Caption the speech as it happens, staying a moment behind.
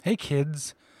Hey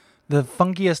kids, the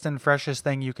funkiest and freshest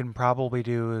thing you can probably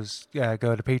do is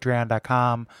go to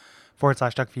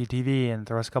patreon.com/DuckFeedTV and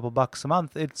throw us a couple bucks a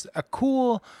month. It's a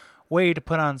cool way to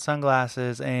put on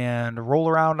sunglasses and roll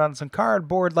around on some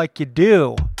cardboard like you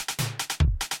do.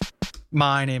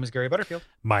 My name is Gary Butterfield.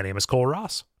 My name is Cole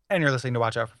Ross. And you're listening to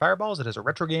Watch Out for Fireballs. It is a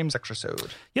Retro Games Extrasode.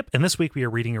 Yep, and this week we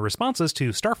are reading your responses to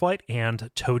Starflight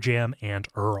and Toe Jam and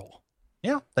Earl.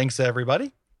 Yeah, thanks to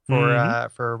everybody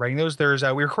for writing those. There's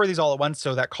we record these all at once,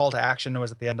 so that call to action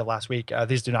was at the end of last week.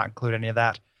 These do not include any of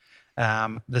that.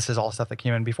 This is all stuff that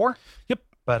came in before. Yep.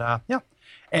 But yeah,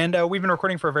 and we've been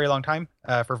recording for a very long time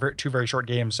for two very short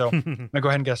games. So I'm gonna go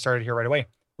ahead and get started here right away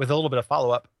with a little bit of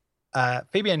follow up.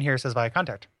 Fabian here says via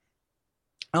contact.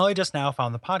 I only just now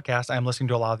found the podcast. I'm listening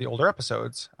to a lot of the older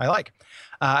episodes I like.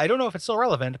 I don't know if it's still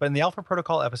relevant, but in the Alpha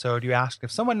Protocol episode, you asked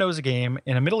if someone knows a game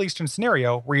in a Middle Eastern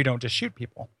scenario where you don't just shoot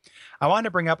people. I wanted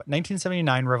to bring up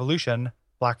 1979 Revolution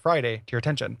Black Friday to your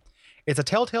attention. It's a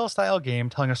Telltale style game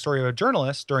telling a story of a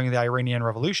journalist during the Iranian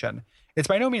Revolution. It's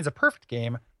by no means a perfect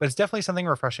game, but it's definitely something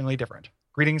refreshingly different.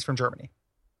 Greetings from Germany.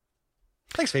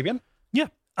 Thanks, Fabian. Yeah.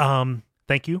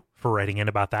 Thank you for writing in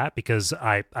about that, because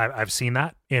I've seen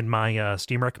that in my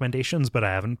Steam recommendations, but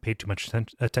I haven't paid too much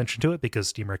attention to it because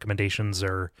Steam recommendations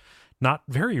are not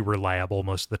very reliable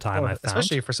most of the time. I've found.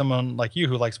 Especially for someone like you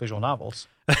who likes visual novels.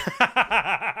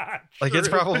 Like, it's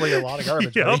probably a lot of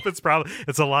garbage. Yep,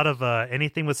 it's a lot of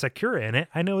anything with Sakura in it.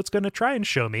 I know it's going to try and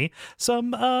show me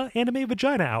some anime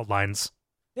vagina outlines.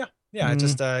 Yeah.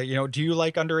 Just do you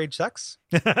like underage sex?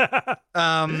 Yeah,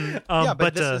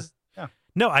 but this is.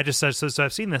 No, I just said so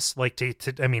I've seen this, like,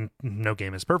 I mean, no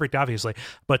game is perfect, obviously,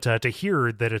 but to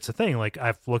hear that it's a thing, like,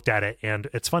 I've looked at it, and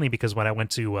it's funny because when I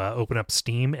went to open up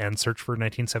Steam and search for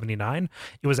 1979,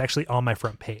 it was actually on my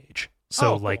front page.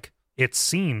 So, cool. Like, it's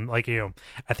seen, like, I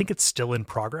think it's still in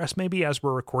progress, maybe, as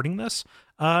we're recording this.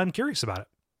 I'm curious about it.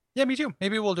 Yeah, me too.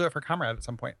 Maybe we'll do it for Comrade at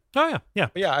some point. Oh, yeah, yeah.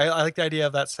 But yeah, I like the idea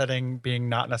of that setting being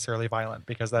not necessarily violent,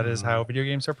 because that is how video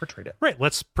games are portrayed. Right,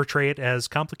 let's portray it as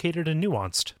complicated and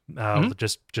nuanced,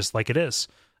 just like it is.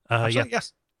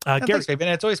 Yes. Gary, thanks,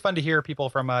 Fabian. It's always fun to hear people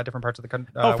from different parts of the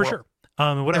country. For sure.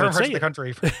 What I would say, the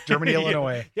country, Germany,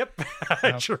 Illinois. Yep,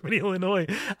 Germany, Illinois.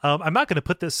 I'm not going to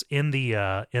put this in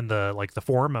the like the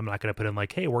form. I'm not going to put in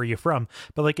like, hey, where are you from?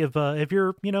 But like if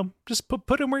you're just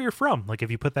put in where you're from. Like if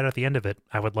you put that at the end of it,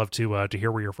 I would love to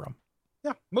hear where you're from.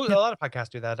 Yeah, a lot of podcasts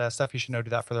do that. Stuff you should know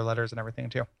do that for their letters and everything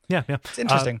too. Yeah. It's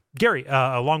interesting. Gary,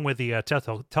 along with the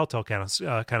Telltale kind of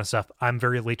stuff, I'm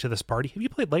very late to this party. Have you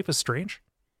played Life is Strange?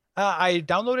 I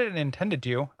downloaded and intended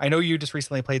to. I know you just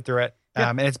recently played through it,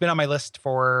 and it's been on my list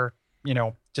for,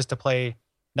 just to play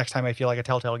next time I feel like a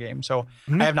Telltale game. So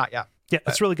I have not yet. Yeah,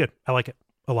 it's really good. I like it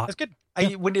a lot. It's good.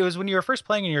 When you were first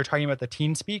playing and you were talking about the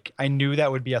teen speak, I knew that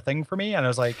would be a thing for me, and I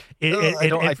was like, I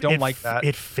don't like that.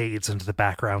 It fades into the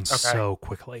background so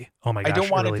quickly. Oh my gosh! I don't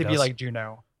want it to be like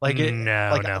Juno. Like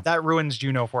that ruins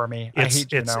Juno for me. I hate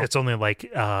Juno. It's only like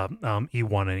E1 and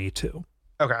E2.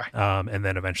 Okay. And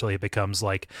then eventually it becomes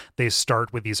like they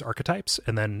start with these archetypes,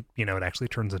 and then it actually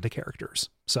turns into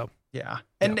characters. So yeah,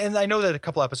 and I know that a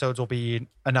couple episodes will be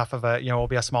enough of a will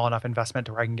be a small enough investment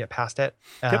to where I can get past it.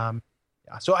 Yeah.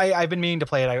 So I've been meaning to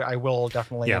play it. I will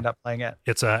definitely end up playing it.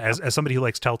 It's as somebody who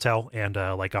likes Telltale and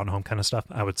like on home kind of stuff,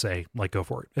 I would say like go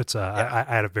for it. It's I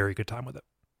had a very good time with it.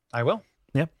 I will.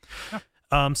 Yeah.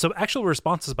 So actual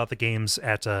responses about the games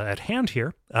at hand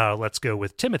here. Let's go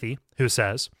with Timothy, who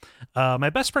says, "My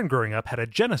best friend growing up had a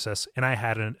Genesis, and I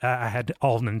had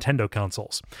all Nintendo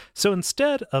consoles. So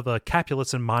instead of a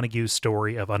Capulets and Montague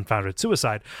story of unfounded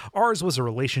suicide, ours was a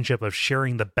relationship of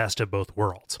sharing the best of both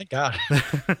worlds." Thank God.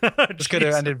 This could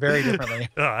have ended very differently.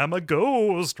 I'm a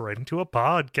ghost writing to a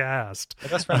podcast.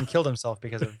 My best friend killed himself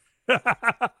because of.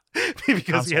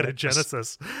 Because he had a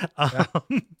Genesis.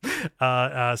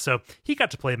 So he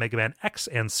got to play Mega Man X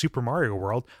and Super Mario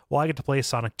World, while I get to play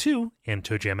Sonic 2 and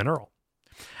Toe Jam and Earl.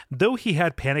 Though he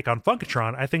had Panic on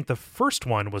Funkatron, I think the first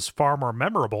one was far more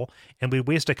memorable, and we'd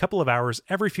waste a couple of hours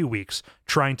every few weeks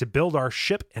trying to build our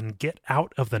ship and get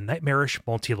out of the nightmarish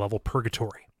multi-level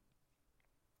purgatory.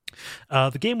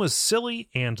 The game was silly,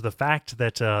 and the fact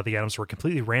that the items were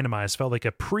completely randomized felt like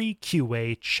a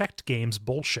pre-QA checked games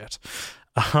bullshit.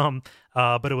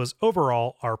 But it was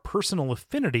overall our personal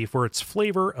affinity for its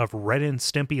flavor of Ren and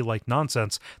Stimpy-like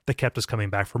nonsense that kept us coming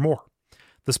back for more.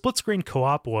 The split-screen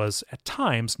co-op was, at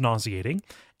times, nauseating,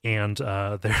 and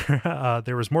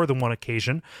there was more than one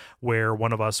occasion where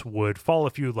one of us would fall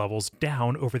a few levels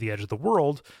down over the edge of the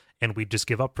world, and we'd just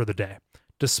give up for the day.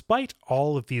 Despite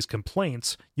all of these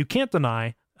complaints, you can't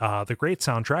deny the great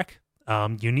soundtrack,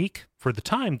 unique for the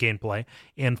time gameplay,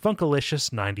 and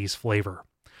funkalicious 90s flavor.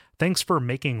 thanks for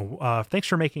making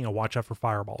a watch out for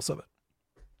fireballs of it.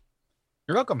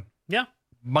 You're welcome. Yeah.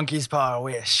 Monkey's paw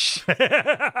wish.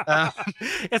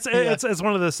 It's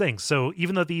one of those things. So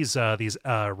even though these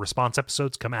response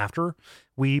episodes come after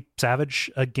we savage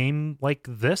a game like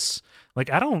this,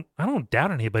 like I don't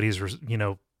doubt anybody's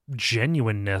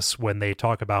genuineness when they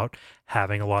talk about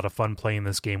having a lot of fun playing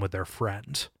this game with their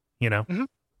friend. Mm-hmm.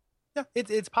 Yeah,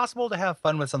 it's possible to have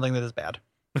fun with something that is bad.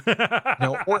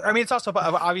 Or I mean, it's also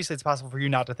obviously it's possible for you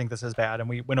not to think this is bad, and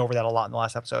we went over that a lot in the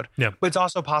last episode. Yeah, but it's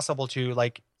also possible to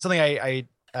like something I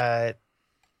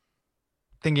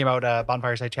thinking about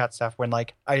bonfire side chat stuff when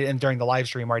and during the live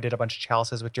stream where I did a bunch of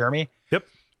chalices with Jeremy. Yep,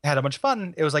 I had a bunch of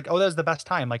fun. It was like, oh, that was the best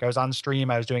time. Like I was on stream,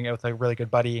 I was doing it with a really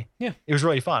good buddy. Yeah, it was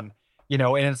really fun.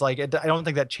 And it's like I don't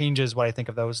think that changes what I think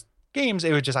of those games.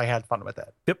 It was just I had fun with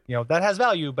it. Yep, that has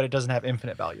value, but it doesn't have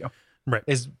infinite value. Right,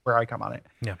 is where I come on it.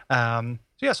 Yeah.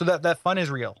 So that fun is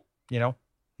real.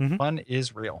 Mm-hmm. Fun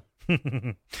is real.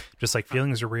 Just like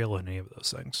feelings are real in any of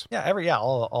those things. Yeah,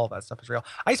 all that stuff is real.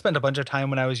 I spent a bunch of time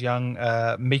when I was young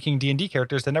making D&D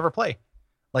characters to never play,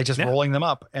 like just rolling them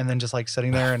up and then just like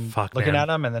sitting there and looking at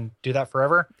them and then do that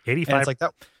forever.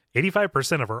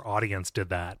 85% of our audience did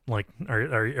that. Like,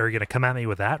 are you going to come at me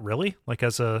with that? Really? Like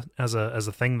as a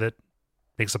thing that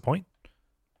makes a point?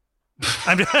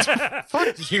 I'm just,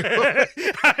 fuck you. I'm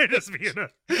just being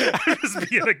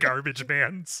a garbage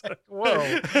man. So.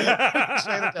 Whoa!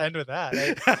 Trying to end with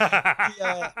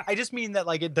that. I just mean that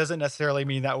like it doesn't necessarily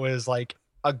mean that was like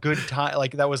a good time.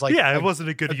 Like that was like it wasn't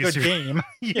a good game.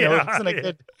 It wasn't a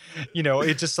good.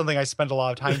 It's just something I spent a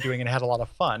lot of time doing and had a lot of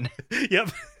fun.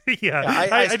 Yep. Yeah,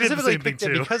 I specifically picked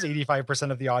it because 85%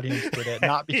 of the audience did it,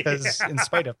 not because in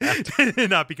spite of that.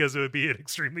 Not because it would be an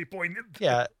extremely poignant.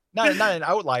 Yeah. Not an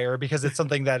outlier because it's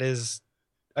something that is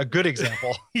a good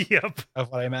example of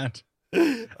what I meant.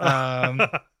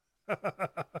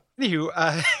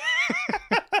 Anywho,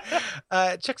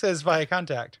 Chick says via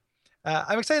contact.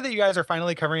 I'm excited that you guys are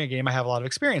finally covering a game I have a lot of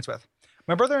experience with.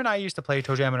 My brother and I used to play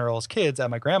ToeJam and Earl's Kids at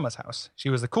my grandma's house. She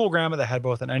was the cool grandma that had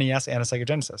both an NES and a Sega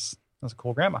Genesis. That was a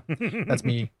cool grandma. That's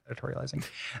me editorializing.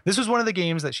 This was one of the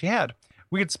games that she had.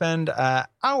 We could spend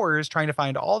hours trying to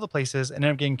find all the places and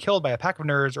end up getting killed by a pack of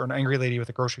nerds or an angry lady with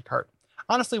a grocery cart.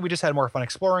 Honestly, we just had more fun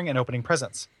exploring and opening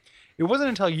presents. It wasn't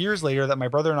until years later that my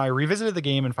brother and I revisited the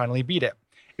game and finally beat it.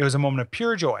 It was a moment of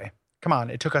pure joy. Come on,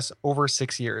 it took us over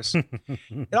 6 years.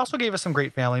 It also gave us some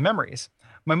great family memories.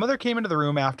 My mother came into the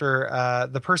room after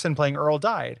the person playing Earl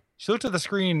died. She looked at the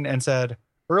screen and said,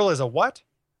 "Earl is a what?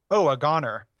 Oh, a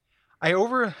goner." I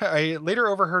later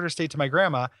overheard her state to my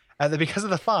grandma that because of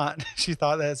the font, she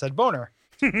thought that it said boner.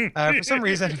 For some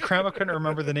reason, Grandma couldn't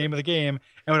remember the name of the game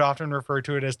and would often refer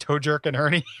to it as Toe Jerk and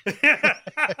Ernie.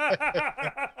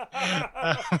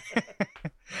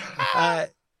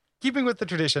 Keeping with the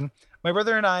tradition, my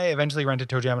brother and I eventually rented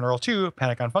ToeJam and Earl 2,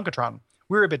 Panic on Funkatron.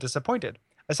 We were a bit disappointed.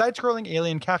 A side-scrolling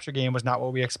alien capture game was not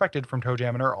what we expected from ToeJam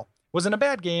and Earl. It wasn't a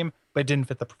bad game, but it didn't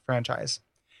fit the franchise.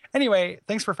 Anyway,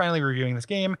 thanks for finally reviewing this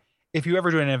game. If you ever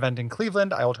do an event in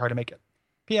Cleveland, I will try to make it.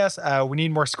 P.S. We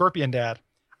need more Scorpion Dad.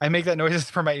 I make that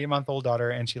noise for my 8-month-old daughter,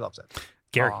 and she loves it.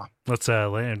 Gary, let's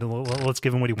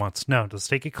give him what he wants. No, let's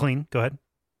take it clean. Go ahead.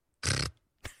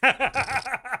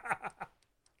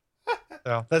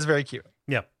 So that's very cute.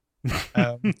 Yeah.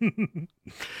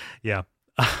 Yeah.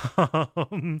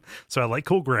 So I like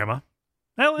Cool Grandma.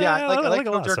 I like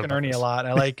Toe Jerk and Ernie a lot.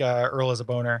 I like Earl as a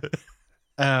boner.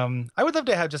 I would love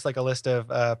to have just like a list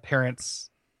of parents.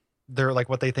 They're like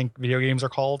what they think video games are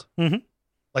called. Mm-hmm.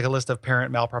 Like a list of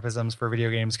parent malapropisms for video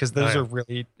games, because those are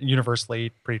really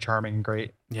universally pretty charming and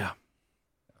great. Yeah.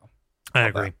 I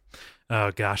agree. That.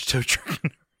 Oh gosh, Toe Jerk.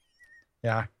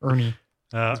 Yeah, Ernie.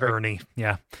 Ernie.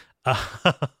 Yeah.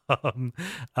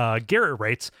 Garrett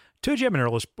writes, ToeJam and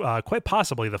Earl is quite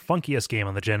possibly the funkiest game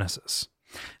on the Genesis.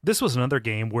 This was another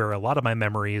game where a lot of my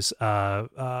memories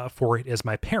for it is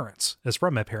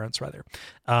from my parents, rather.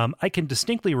 I can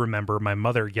distinctly remember my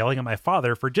mother yelling at my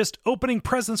father for just opening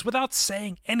presents without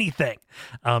saying anything.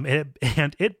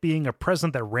 And it being a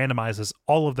present that randomizes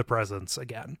all of the presents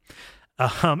again.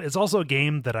 It's also a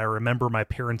game that I remember my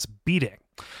parents beating.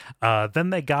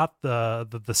 Then they got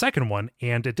the second one,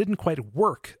 and it didn't quite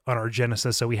work on our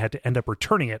Genesis, so we had to end up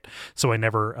returning it, so I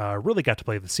never really got to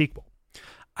play the sequel.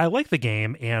 I like the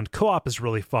game, and co-op is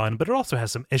really fun, but it also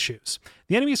has some issues.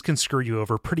 The enemies can screw you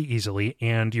over pretty easily,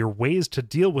 and your ways to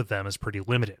deal with them is pretty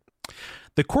limited.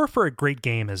 The core for a great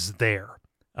game is there,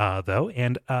 though,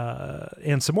 and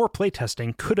some more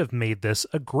playtesting could have made this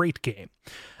a great game.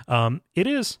 It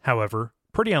is, however,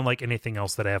 pretty unlike anything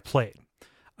else that I have played.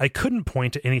 I couldn't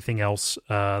point to anything else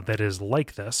that is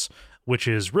like this, which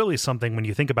is really something when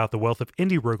you think about the wealth of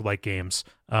indie roguelike games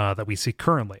that we see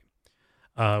currently.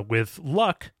 With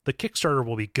luck, the Kickstarter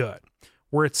will be good.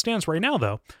 Where it stands right now,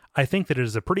 though, I think that it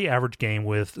is a pretty average game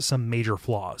with some major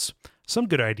flaws, some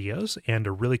good ideas, and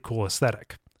a really cool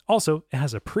aesthetic. Also, it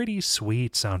has a pretty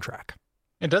sweet soundtrack.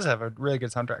 It does have a really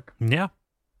good soundtrack. Yeah.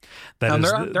 There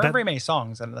aren't very many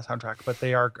songs in the soundtrack, but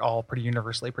they are all pretty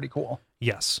universally pretty cool.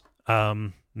 Yes.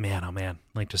 Man, oh man.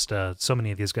 Like just so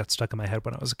many of these got stuck in my head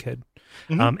when I was a kid.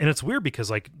 Mm-hmm. And it's weird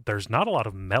because like there's not a lot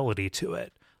of melody to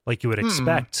it. Like you would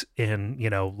expect in,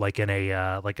 like in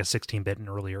a like a 16-bit and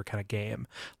earlier kind of game.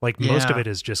 Like most of it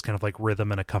is just kind of like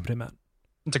rhythm and accompaniment.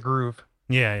 It's a groove.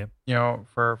 Yeah.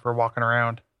 For walking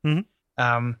around.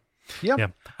 Mm-hmm. Yeah.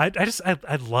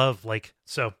 I love like,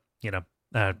 so,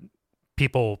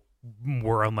 people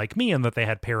were unlike me in that they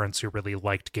had parents who really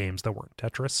liked games that weren't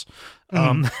Tetris.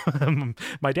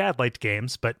 My dad liked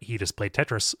games, but he just played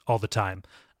Tetris all the time.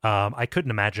 I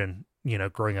couldn't imagine,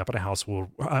 growing up in a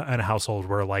household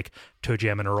where like Toe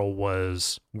Jam and Earl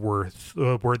was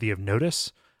worthy of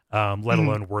notice, let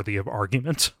alone worthy of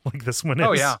argument like this one is.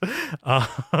 Oh yeah.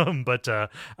 But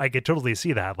I could totally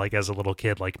see that, like as a little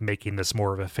kid, like making this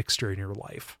more of a fixture in your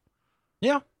life.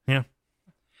 Yeah. Yeah.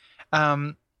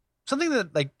 Something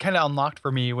that like kind of unlocked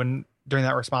for me during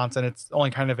that response, and it's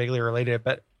only kind of vaguely related,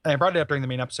 but I brought it up during the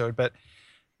main episode, but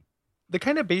the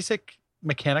kind of basic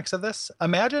mechanics of this,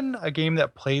 imagine a game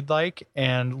that played like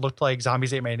and looked like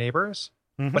Zombies Ate My Neighbors,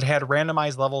 but had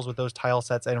randomized levels with those tile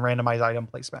sets and randomized item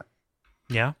placement.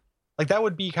 Yeah. Like that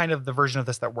would be kind of the version of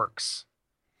this that works,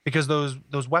 because those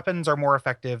weapons are more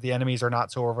effective. The enemies are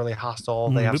not so overly hostile.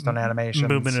 They have stun animations.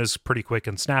 Movement is pretty quick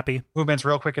and snappy. Movement's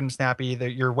real quick and snappy.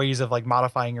 Your ways of like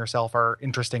modifying yourself are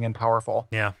interesting and powerful.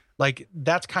 Yeah. Like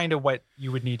that's kind of what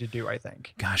you would need to do, I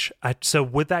think. Gosh. So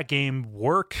would that game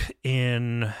work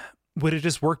would it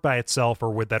just work by itself,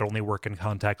 or would that only work in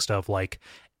context of like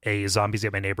a Zombies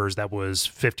Ate My Neighbors that was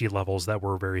 50 levels that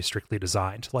were very strictly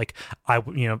designed? Like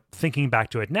thinking back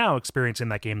to it now, experiencing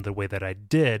that game the way that I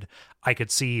did, I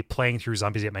could see playing through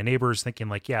Zombies Ate My Neighbors thinking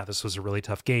like, yeah, this was a really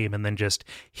tough game. And then just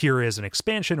here is an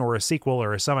expansion or a sequel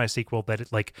or a semi-sequel that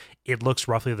it looks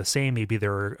roughly the same. Maybe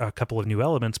there are a couple of new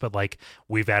elements, but like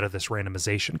we've added this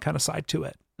randomization kind of side to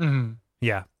it. Mm-hmm.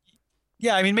 Yeah.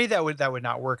 Yeah. I mean, maybe that would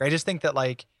not work. I just think that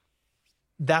like,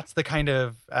 that's the kind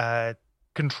of,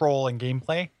 control and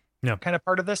gameplay kind of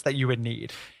part of this that you would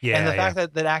need. Yeah. And the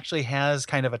fact that actually has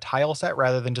kind of a tile set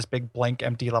rather than just big blank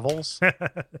empty levels.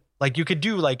 Like you could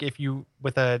do like if you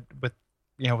with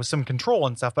some control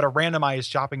and stuff, but a randomized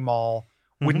shopping mall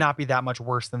would not be that much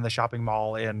worse than the shopping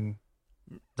mall in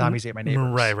Zombies Ate My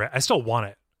Neighbors. Right. I still want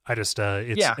it. I just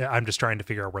I'm just trying to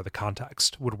figure out where the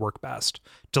context would work best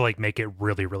to like make it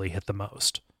really, really hit the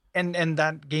most. And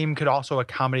that game could also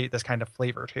accommodate this kind of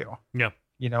flavor too. Yeah.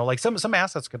 Like some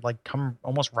assets could like come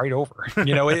almost right over,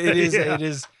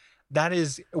 that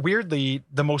is weirdly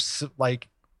the most, like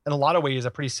in a lot of ways,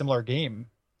 a pretty similar game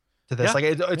to this. Yeah. Like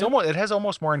it has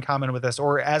almost more in common with this,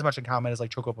 or as much in common as like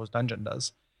Chocobo's Dungeon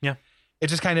does. Yeah. It's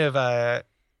just kind of,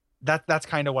 that's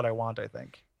kind of what I want, I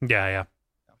think. Yeah.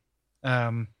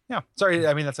 Yeah. Sorry.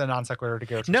 I mean, that's a non sequitur to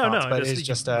go to. No, but it's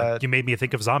just, you made me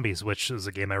think of Zombies, which is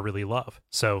a game I really love.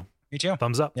 So me too.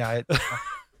 Thumbs up. Yeah.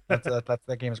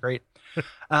 That game is great.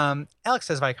 Alex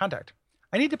says via contact,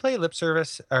 I need to pay lip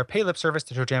service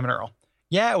to Toe Jam and Earl.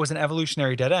 Yeah, it was an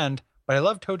evolutionary dead end, but I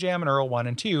love Toe Jam and Earl 1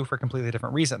 and 2 for completely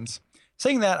different reasons.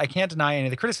 Saying that, I can't deny any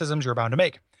of the criticisms you're bound to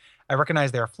make. I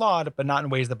recognize they are flawed, but not in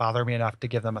ways that bother me enough to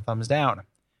give them a thumbs down.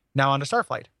 Now on to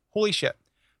Starflight. Holy shit.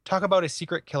 Talk about a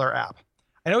secret killer app.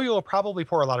 I know you will probably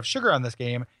pour a lot of sugar on this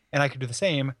game, and I could do the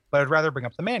same, but I'd rather bring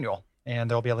up the manual. And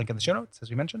there'll be a link in the show notes, as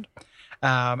we mentioned.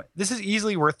 This is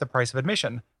easily worth the price of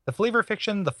admission. The flavor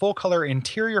fiction, the full color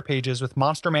interior pages with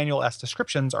Monster Manual-esque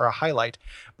descriptions are a highlight,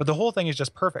 but the whole thing is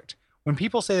just perfect. When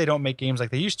people say they don't make games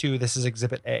like they used to, this is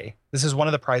Exhibit A. This is one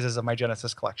of the prizes of my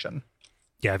Genesis collection.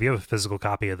 Yeah, if you have a physical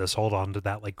copy of this, hold on to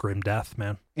that like grim death,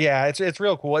 man. Yeah, it's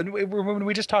real cool. And when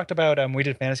we just talked about, we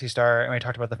did Phantasy Star, and we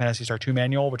talked about the Phantasy Star 2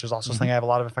 manual, which is also something I have a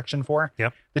lot of affection for.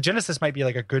 Yep. The Genesis might be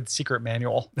like a good secret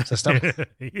manual system.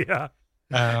 Yeah.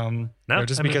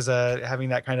 Because having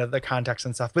that kind of the context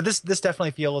and stuff. But this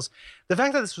definitely feels, the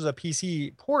fact that this was a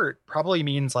PC port probably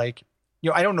means like,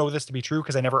 I don't know this to be true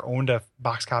because I never owned a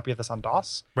box copy of this on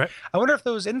DOS. Right. I wonder if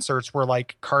those inserts were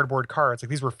like cardboard cards,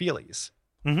 like these were feelies.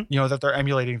 That they're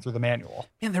emulating through the manual.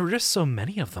 And there were just so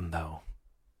many of them, though.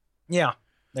 Yeah,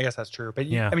 I guess that's true. But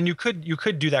I mean, you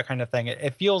could do that kind of thing.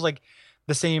 It feels like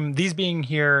the same. These being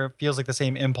here feels like the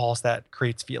same impulse that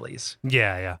creates feelies.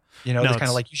 Yeah. It's kind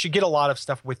of like you should get a lot of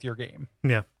stuff with your game.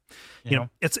 Yeah.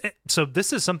 So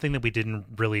this is something that we didn't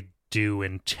really do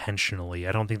intentionally.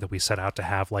 I don't think that we set out to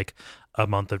have like a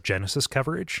month of Genesis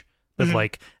coverage, but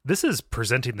like this is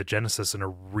presenting the Genesis in a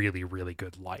really, really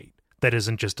good light. That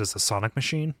isn't just as a Sonic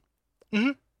machine,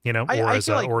 you know, I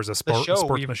feel like or as a sports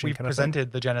we've machine kind of presented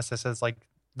thing. the Genesis as like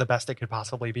the best it could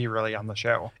possibly be, really, on the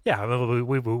show. Yeah,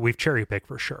 we've cherry picked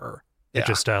for sure. It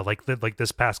just like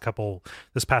this past couple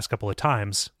of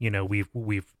times, you know,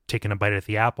 we've taken a bite at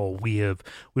the apple. We've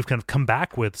kind of come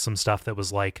back with some stuff that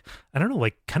was like, I don't know,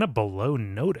 like kind of below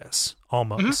notice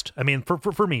almost. I mean,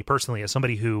 for me personally, as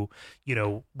somebody who, you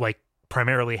know, like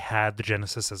primarily had the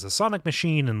Genesis as a Sonic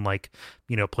machine and like,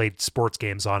 you know, played sports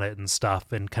games on it and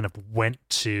stuff, and kind of went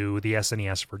to the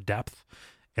SNES for depth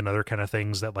and other kind of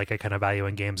things that like I kind of value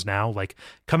in games now, like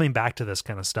coming back to this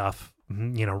kind of stuff,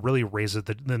 you know, really raises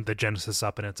the Genesis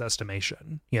up in its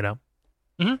estimation, you know?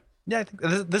 Yeah, I think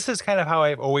this is kind of how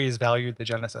I've always valued the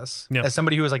Genesis. As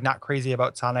somebody who was like not crazy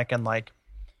about Sonic and like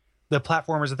the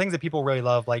platformers, the things that people really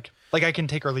love, like I can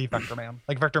take or leave Vector Man.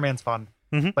 Like Vector Man's fun,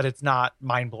 but it's not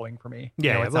mind blowing for me.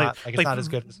 Yeah, you know, it's not as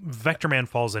good as Vector Man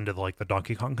falls into like the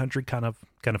Donkey Kong Country kind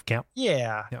of camp.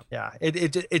 Yeah.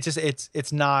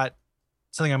 It's not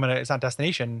something it's not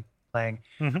destination playing,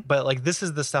 but like this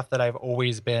is the stuff that I've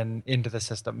always been into the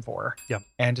system for. Yeah,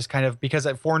 and just kind of because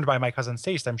it formed by my cousin's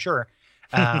taste, I'm sure.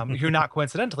 Who not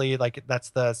coincidentally, like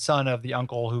that's the son of the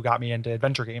uncle who got me into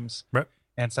adventure games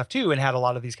and stuff too, and had a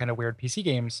lot of these kind of weird PC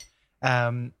games.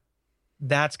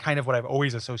 That's kind of what I've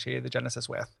always associated the Genesis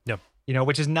with. Yep. You know,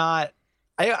 which is not.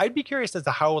 I'd be curious as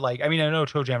to how, like, I mean, I know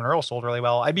Toe Jam and Earl sold really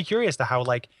well. I'd be curious to how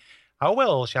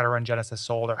well Shadowrun Genesis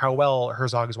sold, or how well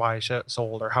Herzog's Y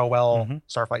sold, or how well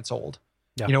Starflight sold.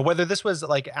 Yeah. You know, whether this was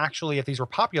like actually if these were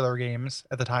popular games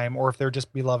at the time, or if they're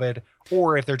just beloved,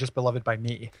 or if they're just beloved by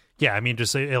me. Yeah, I mean,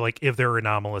 just like if they're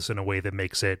anomalous in a way that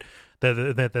makes it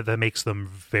that makes them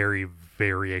very,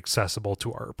 very accessible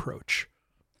to our approach.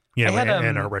 You know,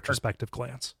 and our retrospective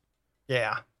glance.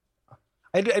 Yeah,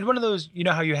 I had one of those. You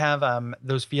know how you have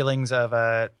those feelings of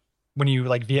when you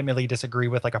like vehemently disagree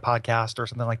with like a podcast or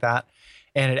something like that,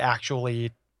 and it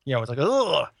actually, you know, it's like,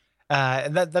 ugh.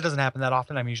 That doesn't happen that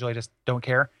often. I'm usually just don't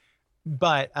care.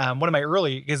 But one of my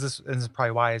early, because this is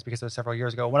probably why, is because it was several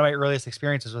years ago. One of my earliest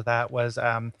experiences with that was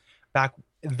back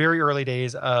in the very early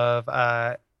days of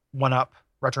 1UP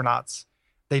Retronauts.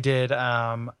 They did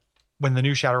when the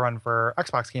new Shadowrun for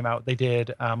Xbox came out. They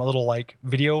did a little like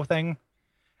video thing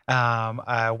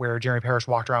where Jeremy Parrish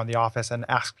walked around the office and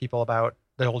asked people about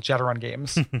the old Shadowrun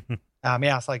games. He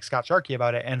asked like Scott Sharkey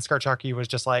about it, and Scott Sharkey was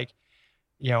just like,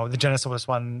 you know, the Genesis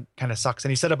one kind of sucks.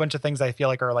 And he said a bunch of things that I feel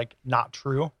like are like not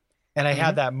true. And I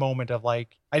had that moment of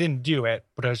like, I didn't do it,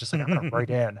 but I was just like, I'm going to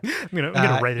write in. I'm going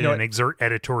to write in and exert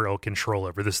editorial control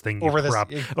over this thing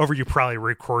you probably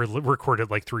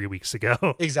recorded like 3 weeks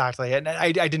ago. Exactly. And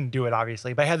I didn't do it,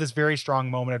 obviously, but I had this very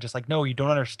strong moment of just like, no, you don't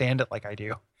understand it like I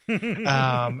do. And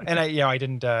I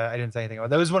didn't say anything about it.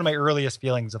 That was one of my earliest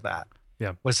feelings of that.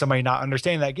 Yeah. Was somebody not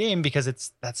understanding that game, because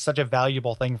that's such a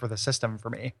valuable thing for the system for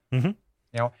me.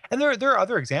 You know, and there are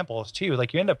other examples too.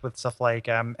 Like you end up with stuff like,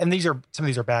 and some of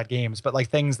these are bad games, but like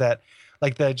things that,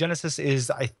 like the Genesis is,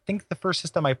 I think, the first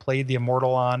system I played the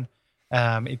Immortal on,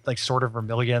 like Sword of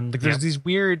Vermilion. Like there's these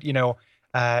weird, you know,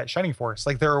 Shining Force.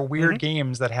 Like there are weird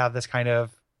games that have this kind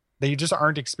of, they just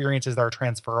aren't experiences that are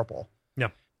transferable.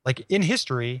 Yeah. Like in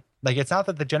history, like it's not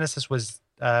that the Genesis was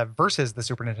versus the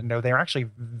Super Nintendo. They're actually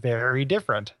very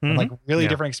different, and like really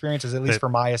different experiences, at least for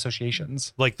my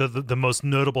associations. Like the most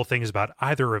notable things about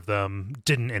either of them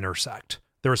didn't intersect.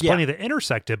 There was plenty that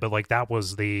intersected, but like that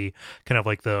was the kind of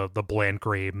like the bland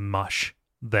gray mush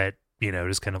that, you know,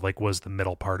 just kind of like was the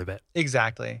middle part of it.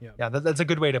 Exactly. Yeah, that's a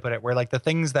good way to put it, where like the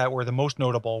things that were the most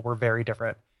notable were very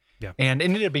different. Yeah. And it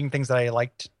ended up being things that I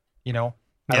liked, you know.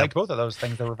 I liked both of those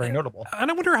things that were very notable. And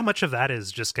I wonder how much of that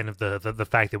is just kind of the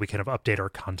fact that we kind of update our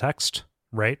context,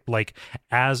 right? Like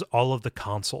as all of the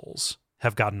consoles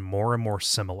have gotten more and more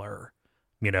similar,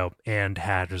 you know, and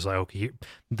had just like, okay,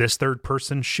 this third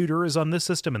person shooter is on this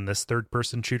system and this third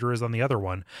person shooter is on the other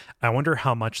one. I wonder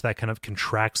how much that kind of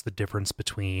contracts the difference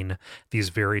between these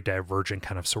very divergent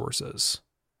kind of sources,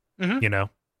 you know?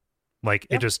 Like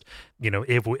it just, you know,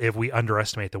 if we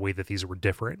underestimate the way that these were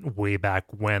different way back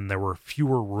when there were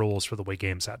fewer rules for the way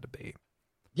games had to be.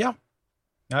 Yeah.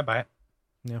 I buy it.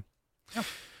 Yeah.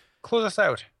 Close us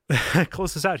out.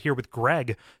 Close us out here with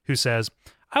Greg, who says,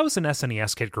 I was an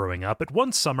SNES kid growing up, but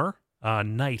one summer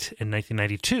night in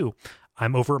 1992,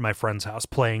 I'm over at my friend's house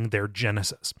playing their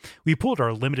Genesis. We pooled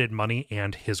our limited money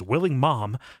and his willing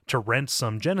mom to rent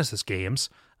some Genesis games.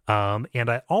 And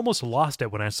I almost lost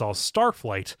it when I saw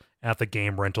Starflight at the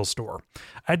game rental store.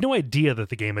 I had no idea that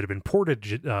the game had been ported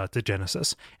to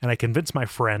Genesis, and I convinced my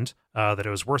friend that it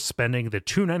was worth spending the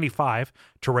 $2.95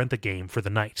 to rent the game for the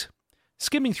night.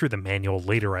 Skimming through the manual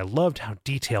later, I loved how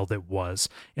detailed it was,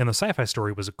 and the sci-fi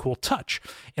story was a cool touch.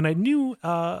 And I knew,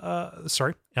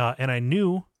 and I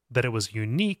knew that it was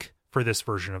unique for this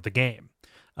version of the game.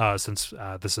 Since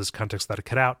this is context that I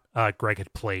cut out, Greg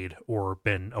had played or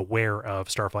been aware of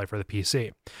Starflight for the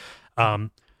PC.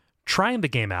 Trying the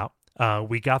game out,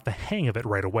 we got the hang of it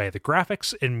right away. The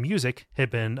graphics and music had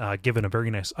been given a very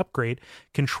nice upgrade.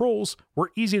 Controls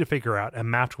were easy to figure out and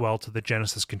mapped well to the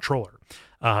Genesis controller.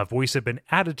 Voice had been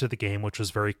added to the game, which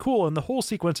was very cool, and the whole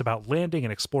sequence about landing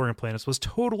and exploring planets was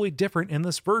totally different in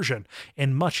this version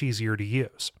and much easier to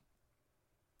use.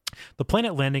 The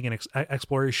planet landing and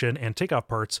exploration and takeoff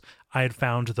parts I had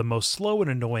found the most slow and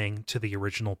annoying to the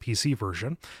original PC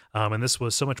version, and this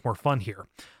was so much more fun here.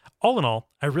 All in all,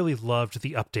 I really loved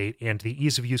the update and the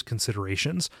ease of use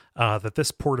considerations that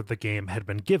this port of the game had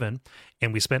been given,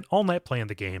 and we spent all night playing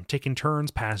the game, taking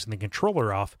turns passing the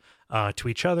controller off to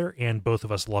each other, and both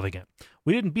of us loving it.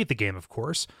 We didn't beat the game, of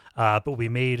course, but we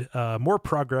made more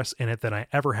progress in it than I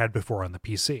ever had before on the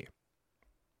PC.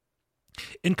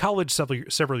 In college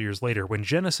several years later, when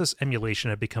Genesis emulation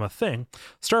had become a thing,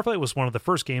 Starflight was one of the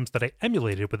first games that I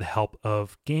emulated with the help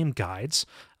of game guides.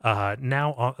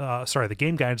 The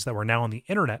game guides that were now on the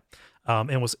internet,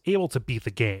 and was able to beat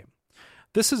the game.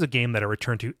 This is a game that I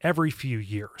return to every few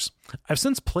years. I've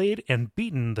since played and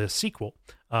beaten the sequel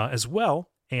as well,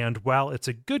 and while it's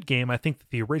a good game, I think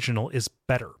that the original is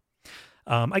better.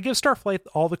 I give Starflight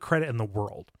all the credit in the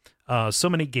world. So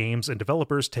many games and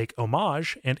developers take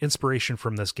homage and inspiration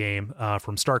from this game,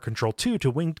 from Star Control 2 to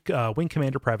Wing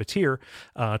Commander Privateer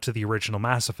to the original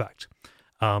Mass Effect.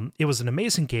 It was an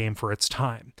amazing game for its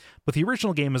time, but the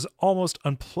original game is almost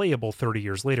unplayable 30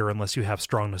 years later unless you have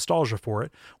strong nostalgia for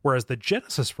it, whereas the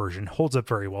Genesis version holds up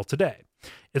very well today.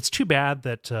 It's too bad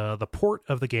that the port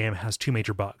of the game has two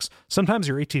major bugs. Sometimes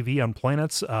your ATV on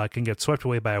planets can get swept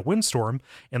away by a windstorm,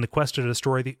 and the quest to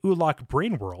destroy the Ulak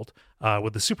brain world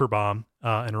with the super bomb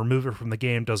and remove it from the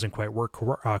game doesn't quite work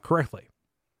correctly.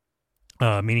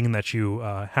 Meaning that you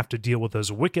have to deal with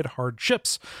those wicked hard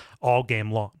ships all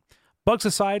game long. Bugs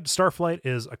aside, Starflight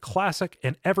is a classic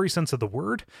in every sense of the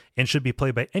word and should be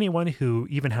played by anyone who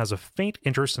even has a faint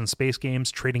interest in space games,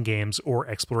 trading games, or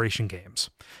exploration games.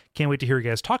 Can't wait to hear you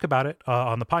guys talk about it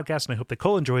on the podcast, and I hope that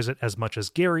Cole enjoys it as much as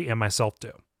Gary and myself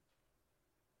do.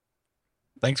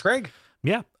 Thanks, Greg.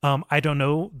 Yeah, I don't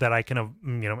know that I can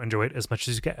enjoy it as much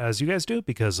as you guys do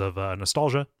because of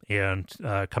nostalgia and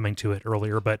coming to it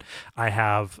earlier, but I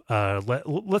have,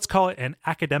 let's call it an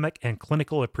academic and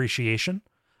clinical appreciation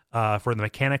for the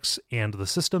mechanics and the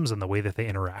systems and the way that they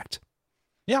interact.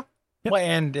 Yeah. Yep. Well,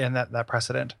 and that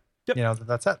precedent, Yep.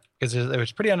 That's it. Because it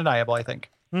was pretty undeniable, I think.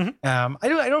 Mm-hmm.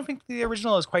 I don't think the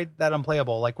original is quite that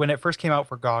unplayable. Like when it first came out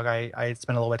for GOG, I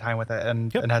spent a little bit of time with it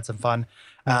and had some fun.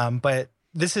 But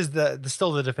this is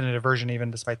still the definitive version,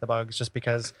 even despite the bugs, just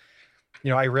because,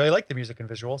 I really like the music and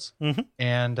visuals. Mm-hmm.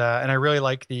 And I really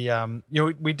like the,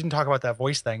 we didn't talk about that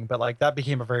voice thing, but like that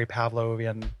became a very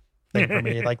Pavlovian thing for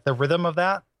me. Like the rhythm of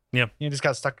that. Yeah, you just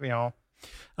got stuck. Can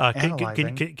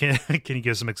you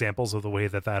give some examples of the way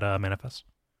that manifests?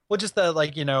 Well, just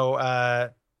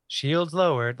the shields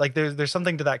lowered. Like there's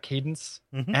something to that cadence.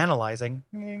 Mm-hmm. Analyzing.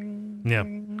 Yeah.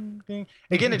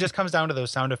 Again, it just comes down to those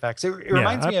sound effects. It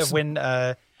reminds me of when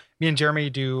me and Jeremy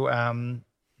do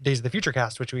Days of the Future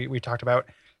cast, which we talked about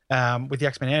with the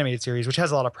X-Men animated series, which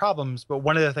has a lot of problems. But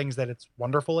one of the things that it's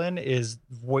wonderful in is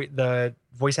the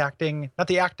voice acting, not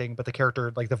the acting, but the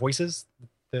character, like the voices.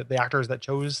 The actors that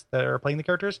are playing the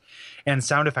characters, and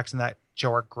sound effects in that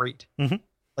show are great. Mm-hmm.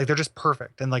 Like they're just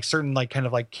perfect, and like certain like kind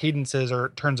of like cadences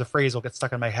or turns of phrase will get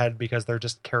stuck in my head because they're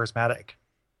just charismatic.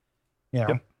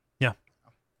 Yep. Yeah.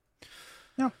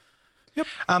 Yep.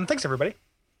 Thanks everybody.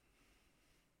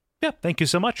 Yeah, thank you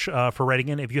so much for writing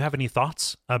in. If you have any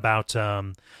thoughts about,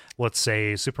 let's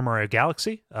say, Super Mario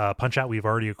Galaxy, Punch-Out, we've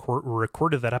already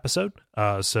recorded that episode.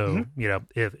 So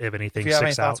if anything, if you have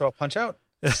any thoughts about Punch-Out.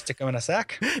 Stick them in a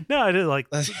sack. No, I did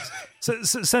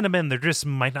send them in. There just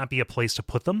might not be a place to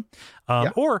put them.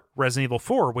 Or Resident Evil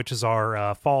 4, which is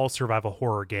our fall survival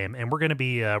horror game, and we're gonna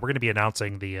be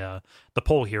announcing the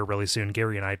poll here really soon.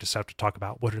 Gary and I just have to talk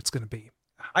about what it's gonna be.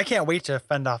 I can't wait to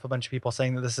fend off a bunch of people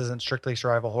saying that this isn't strictly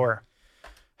survival horror.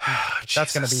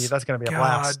 That's gonna be a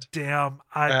blast. God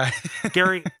damn,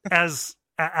 Gary, as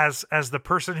the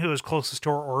person who is closest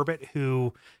to our orbit,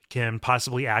 who can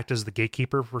possibly act as the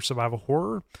gatekeeper for survival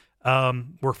horror,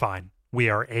 we're fine. We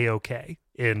are A-okay.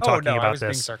 in Oh talking no, I about was being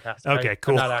this. sarcastic. Okay,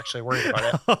 cool. I'm not actually worried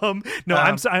about it. No,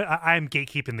 I'm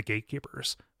gatekeeping the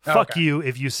gatekeepers. Oh, Fuck okay. you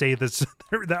if you say this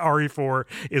that RE4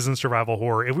 isn't survival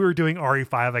horror. If we were doing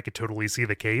RE5, I could totally see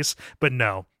the case. But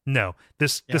no,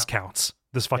 this counts.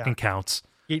 This fucking counts.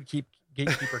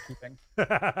 Gatekeeper keeping.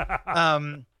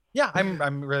 Yeah,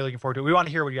 I'm really looking forward to it. We want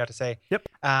to hear what you got to say. Yep.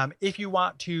 If you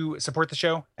want to support the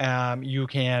show, you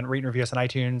can rate and review us on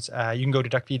iTunes. You can go to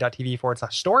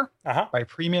duckfeed.tv/store. Buy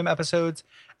premium episodes.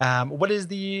 What is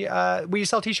we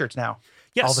sell t-shirts now.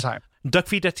 Yes. All the time.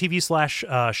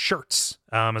 Duckfeed.tv/shirts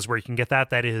is where you can get that.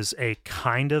 That is a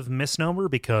kind of misnomer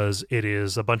because it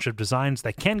is a bunch of designs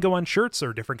that can go on shirts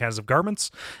or different kinds of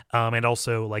garments, and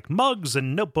also like mugs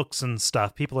and notebooks and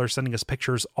stuff. People are sending us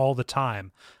pictures all the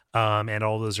time. And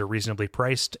all those are reasonably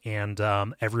priced, and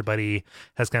everybody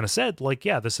has kind of said, like,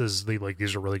 yeah, these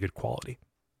are really good quality.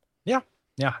 Yeah,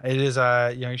 it is.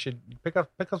 You should pick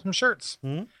up some shirts.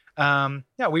 Mm-hmm.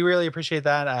 Yeah, we really appreciate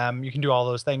that. You can do all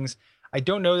those things. I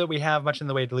don't know that we have much in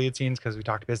the way of deleted scenes because we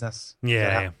talked business.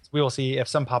 Yeah. We will see if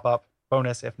some pop up.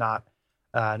 Bonus, if not,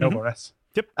 no bonus.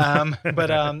 Yep. But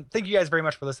thank you guys very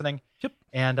much for listening. Yep.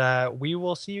 And we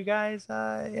will see you guys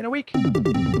in a week.